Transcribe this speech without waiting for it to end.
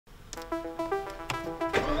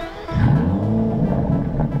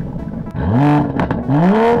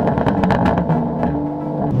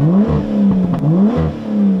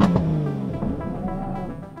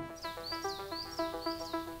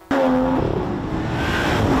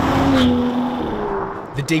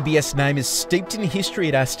DBS name is steeped in history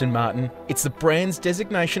at Aston Martin. It's the brand's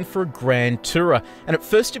designation for a Grand Tourer, and it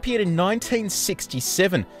first appeared in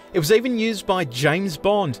 1967. It was even used by James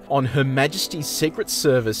Bond on Her Majesty's Secret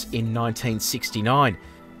Service in 1969.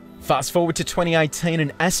 Fast forward to 2018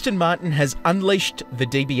 and Aston Martin has unleashed the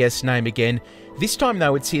DBS name again. This time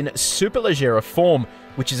though it's in Superleggera form,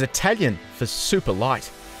 which is Italian for super light.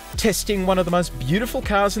 Testing one of the most beautiful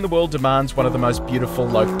cars in the world demands one of the most beautiful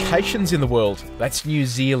locations in the world. That's New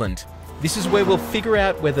Zealand. This is where we'll figure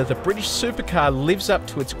out whether the British supercar lives up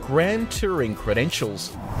to its grand touring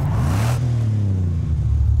credentials.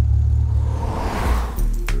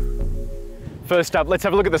 First up, let's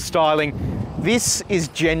have a look at the styling. This is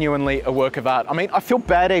genuinely a work of art. I mean, I feel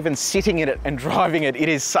bad even sitting in it and driving it. It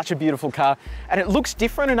is such a beautiful car, and it looks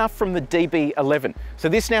different enough from the DB11. So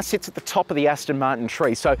this now sits at the top of the Aston Martin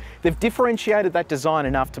tree. So they've differentiated that design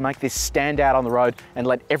enough to make this stand out on the road and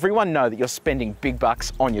let everyone know that you're spending big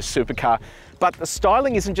bucks on your supercar. But the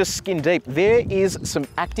styling isn't just skin deep. There is some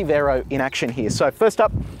active aero in action here. So first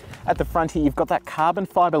up, at the front here, you've got that carbon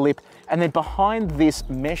fibre lip, and then behind this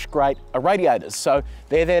mesh grate are radiators. So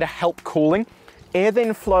they're there to help cooling. Air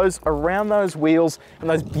then flows around those wheels, and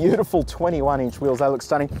those beautiful 21-inch wheels, they look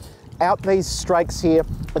stunning, out these strakes here,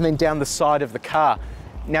 and then down the side of the car.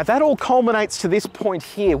 Now that all culminates to this point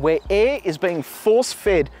here, where air is being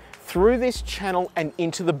force-fed through this channel and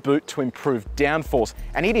into the boot to improve downforce,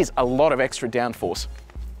 and it is a lot of extra downforce.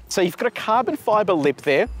 So you've got a carbon fibre lip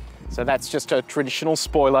there, so that's just a traditional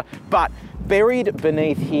spoiler, but buried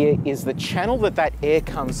beneath here is the channel that air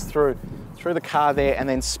comes through the car there and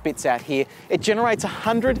then spits out here. It generates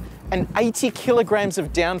 180 kilograms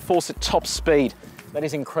of downforce at top speed. That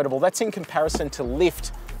is incredible. That's in comparison to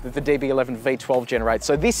lift that the DB11 V12 generates.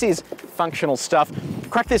 So this is functional stuff.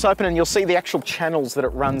 Crack this open and you'll see the actual channels that it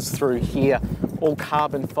runs through here. All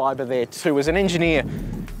carbon fibre there too. As an engineer,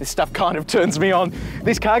 this stuff kind of turns me on.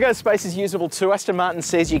 This cargo space is usable too. Aston Martin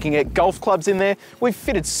says you can get golf clubs in there. We've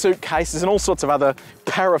fitted suitcases and all sorts of other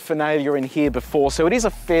paraphernalia in here before, so it is a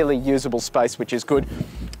fairly usable space, which is good.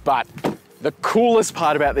 But the coolest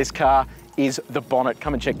part about this car is the bonnet.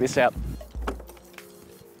 Come and check this out.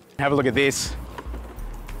 Have a look at this.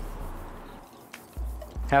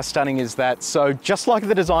 How stunning is that? So just like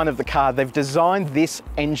the design of the car, they've designed this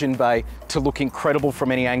engine bay to look incredible from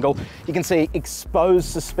any angle. You can see exposed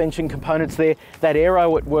suspension components there, that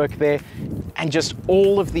aero at work there, and just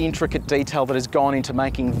all of the intricate detail that has gone into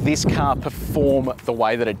making this car perform the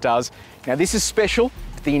way that it does. Now this is special,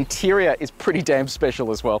 but the interior is pretty damn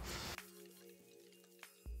special as well.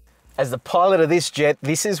 As the pilot of this jet,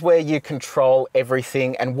 this is where you control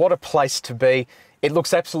everything, and what a place to be. It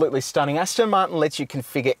looks absolutely stunning. Aston Martin lets you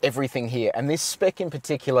configure everything here, and this spec in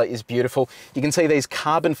particular is beautiful. You can see these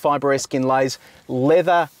carbon fibre-esque inlays,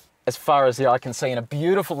 leather as far as the eye can see, and a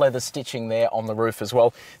beautiful leather stitching there on the roof as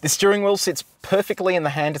well. The steering wheel sits perfectly in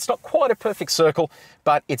the hand. It's not quite a perfect circle,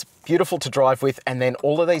 but it's beautiful to drive with, and then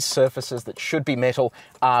all of these surfaces that should be metal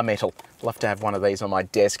are metal. I'd love to have one of these on my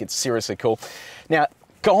desk. It's seriously cool. Now,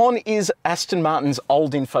 gone is Aston Martin's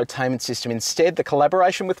old infotainment system. Instead, the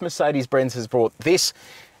collaboration with Mercedes-Benz has brought this,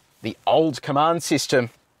 the old command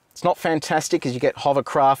system. It's not fantastic as you get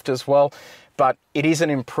hovercraft as well, but it is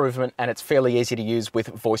an improvement and it's fairly easy to use with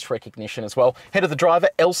voice recognition as well. Head of the driver,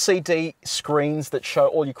 LCD screens that show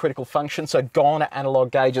all your critical functions, so gone are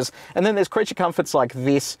analog gauges. And then there's creature comforts like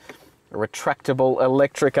this, a retractable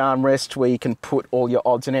electric armrest where you can put all your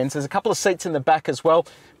odds and ends. There's a couple of seats in the back as well,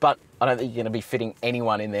 but I don't think you're going to be fitting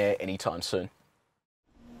anyone in there anytime soon.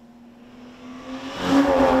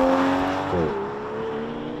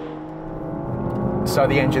 So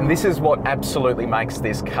the engine, this is what absolutely makes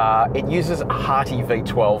this car. It uses a hearty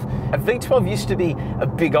V12. A V12 used to be a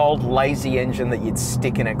big old lazy engine that you'd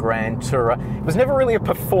stick in a Grand Tourer. It was never really a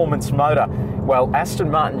performance motor. Well, Aston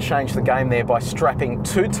Martin changed the game there by strapping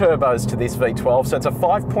 2 turbos to this V12. So it's a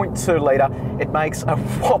 5.2 litre. It makes a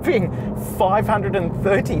whopping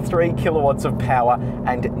 533 kilowatts of power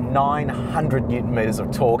and 900 Newton meters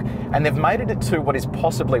of torque. And they've made it to what is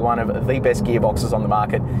possibly one of the best gearboxes on the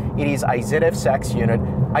market. It is a ZF Sax unit,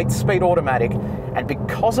 8-speed automatic, and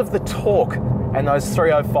because of the torque and those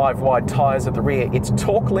 305 wide tyres at the rear, it's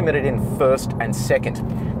torque limited in first and second.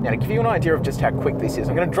 Now to give you an idea of just how quick this is,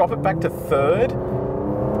 I'm going to drop it back to third,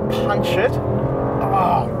 punch it.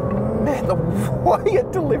 Oh man, the way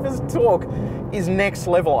it delivers torque is next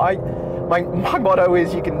level. My motto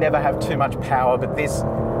is you can never have too much power, but this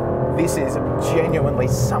is genuinely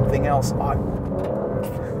something else.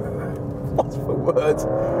 Lost for words.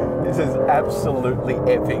 This is absolutely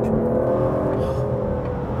epic.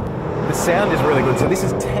 The sound is really good. So this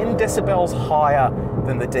is 10 decibels higher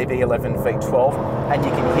than the DB11 V12, and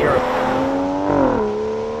you can hear it.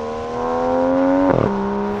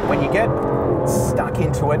 When you get stuck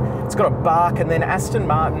into it, it's got a bark, and then Aston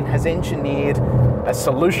Martin has engineered a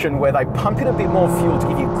solution where they pump in a bit more fuel to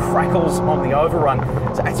give you crackles on the overrun.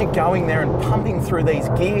 So as you're going there and pumping through these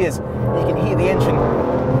gears, you can hear the engine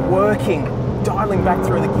working, dialing back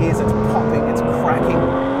through the gears. It's popping, it's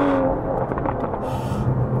cracking.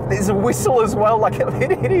 There's a whistle as well. Like, I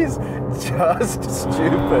mean, it is just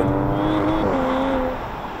stupid.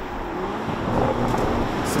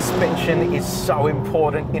 Suspension is so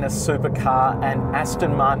important in a supercar, and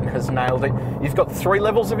Aston Martin has nailed it. You've got 3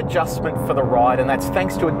 levels of adjustment for the ride, and that's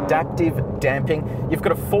thanks to adaptive damping. You've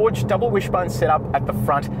got a forged double wishbone setup at the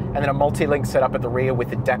front, and then a multi-link setup at the rear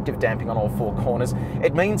with adaptive damping on all 4 corners.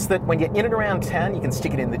 It means that when you're in and around town, you can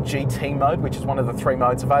stick it in the GT mode, which is one of the 3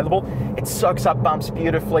 modes available. It soaks up bumps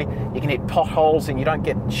beautifully. You can hit potholes and you don't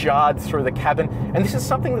get jarred through the cabin. And this is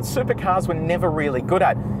something that supercars were never really good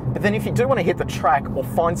at. But then if you do want to hit the track or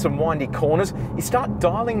find some windy corners, you start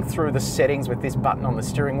dialing through the settings with this button on the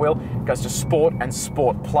steering wheel. It goes to Sport and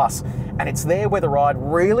Sport Plus. And it's there where the ride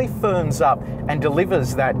really firms up and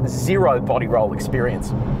delivers that zero body roll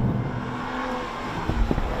experience.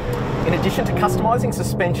 In addition to customizing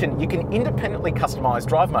suspension, you can independently customize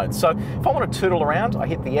drive modes. So if I want to tootle around, I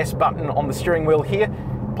hit the S button on the steering wheel here,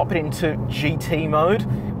 pop it into GT mode,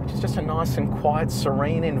 which is just a nice and quiet,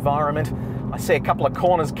 serene environment. I see a couple of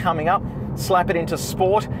corners coming up, slap it into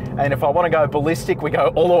Sport, and if I want to go ballistic, we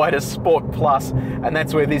go all the way to Sport Plus, and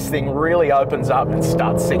that's where this thing really opens up and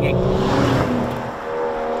starts singing.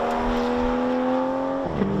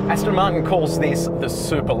 Aston Martin calls this the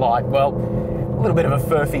super light. Well, a little bit of a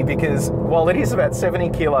furphy, because while it is about 70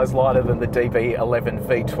 kilos lighter than the DB11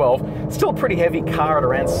 V12, still a pretty heavy car at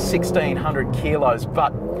around 1,600 kilos,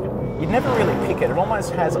 but you'd never really pick it. It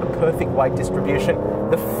almost has a perfect weight distribution.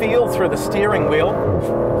 The feel through the steering wheel,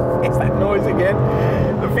 it's that noise again.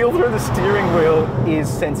 The feel through the steering wheel is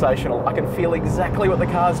sensational. I can feel exactly what the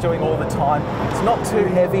car's doing all the time. It's not too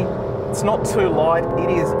heavy, it's not too light, it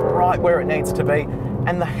is right where it needs to be.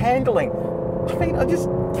 And the handling, I mean, I just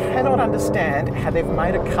cannot understand how they've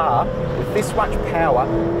made a car with this much power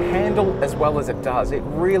handle as well as it does. It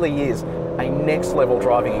really is a next level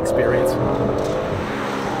driving experience.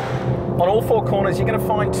 On all 4 corners, you're going to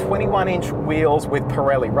find 21-inch wheels with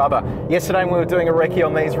Pirelli rubber. Yesterday when we were doing a recce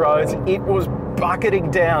on these roads, it was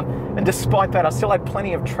bucketing down, and despite that, I still had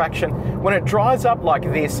plenty of traction. When it dries up like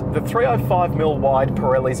this, the 305mm wide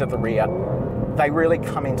Pirellis at the rear, they really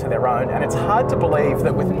come into their own, and it's hard to believe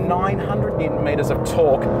that with 900 Newton meters of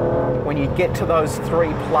torque, when you get to those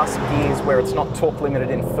 3+ gears where it's not torque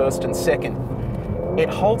limited in first and second, it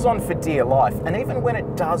holds on for dear life. And even when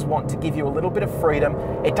it does want to give you a little bit of freedom,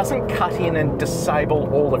 it doesn't cut in and disable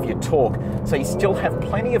all of your torque. So you still have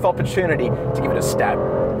plenty of opportunity to give it a stab.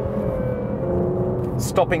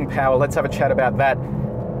 Stopping power, let's have a chat about that.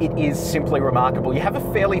 It is simply remarkable. You have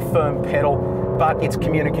a fairly firm pedal, but it's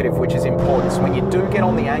communicative, which is important. So when you do get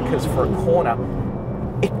on the anchors for a corner,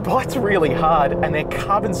 it bites really hard, and they're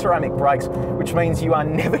carbon ceramic brakes, which means you are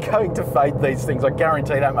never going to fade these things, I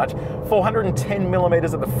guarantee that much.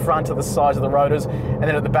 410mm at the front of the size of the rotors, and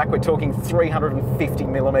then at the back we're talking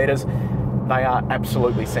 350mm. They are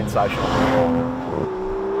absolutely sensational.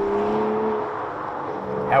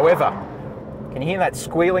 However, can you hear that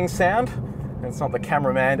squealing sound? It's not the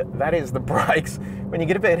cameraman, that is the brakes. When you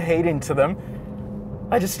get a bit of heat into them,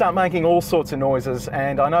 they just start making all sorts of noises.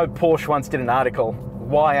 And I know Porsche once did an article,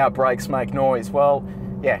 why our brakes make noise. Well,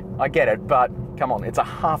 yeah, I get it, but come on, it's a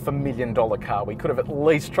 $500,000 car. We could have at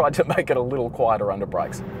least tried to make it a little quieter under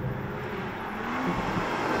brakes.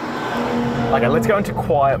 Okay, let's go into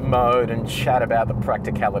quiet mode and chat about the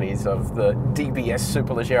practicalities of the DBS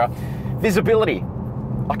Superleggera. Visibility,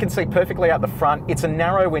 I can see perfectly out the front. It's a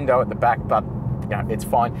narrow window at the back, but yeah, it's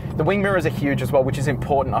fine. The wing mirrors are huge as well, which is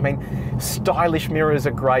important. I mean, stylish mirrors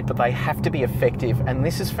are great, but they have to be effective, and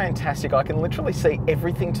this is fantastic. I can literally see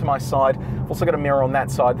everything to my side. I've also got a mirror on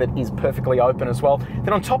that side that is perfectly open as well.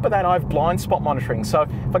 Then on top of that, I have blind spot monitoring. So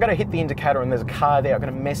if I go to hit the indicator and there's a car there, I've got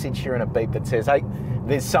a message here and a beep that says, hey,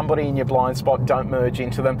 there's somebody in your blind spot, don't merge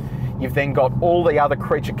into them. You've then got all the other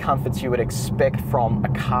creature comforts you would expect from a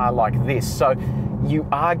car like this. So you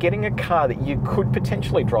are getting a car that you could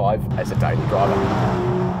potentially drive as a daily driver.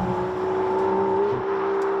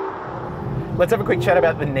 Let's have a quick chat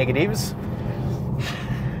about the negatives.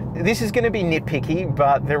 This is going to be nitpicky,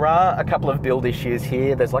 but there are a couple of build issues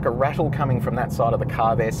here. There's like a rattle coming from that side of the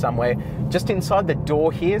car there somewhere. Just inside the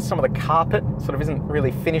door here, some of the carpet sort of isn't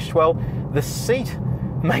really finished well. The seat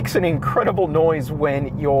makes an incredible noise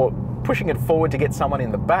when you're pushing it forward to get someone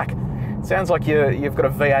in the back. Sounds like you've got a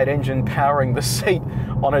V8 engine powering the seat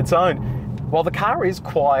on its own. While the car is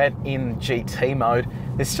quiet in GT mode,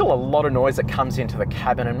 there's still a lot of noise that comes into the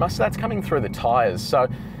cabin, and most of that's coming through the tyres. So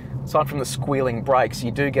aside from the squealing brakes,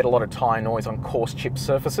 you do get a lot of tyre noise on coarse chip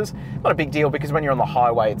surfaces. Not a big deal because when you're on the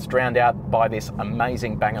highway, it's drowned out by this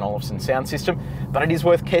amazing Bang & Olufsen sound system. But it is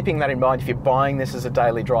worth keeping that in mind if you're buying this as a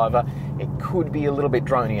daily driver. It could be a little bit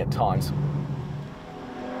drony at times.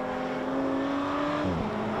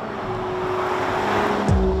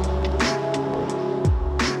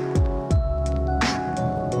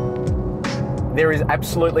 There is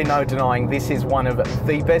absolutely no denying this is one of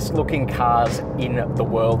the best looking cars in the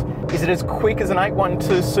world. Is it as quick as an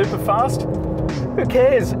 812 Superfast? Who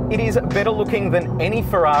cares? It is better looking than any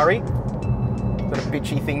Ferrari. Is that a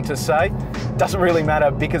bitchy thing to say? Doesn't really matter,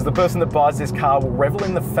 because the person that buys this car will revel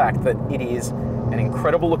in the fact that it is an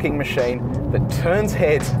incredible looking machine that turns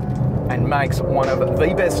heads and makes one of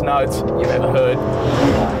the best notes you've ever heard.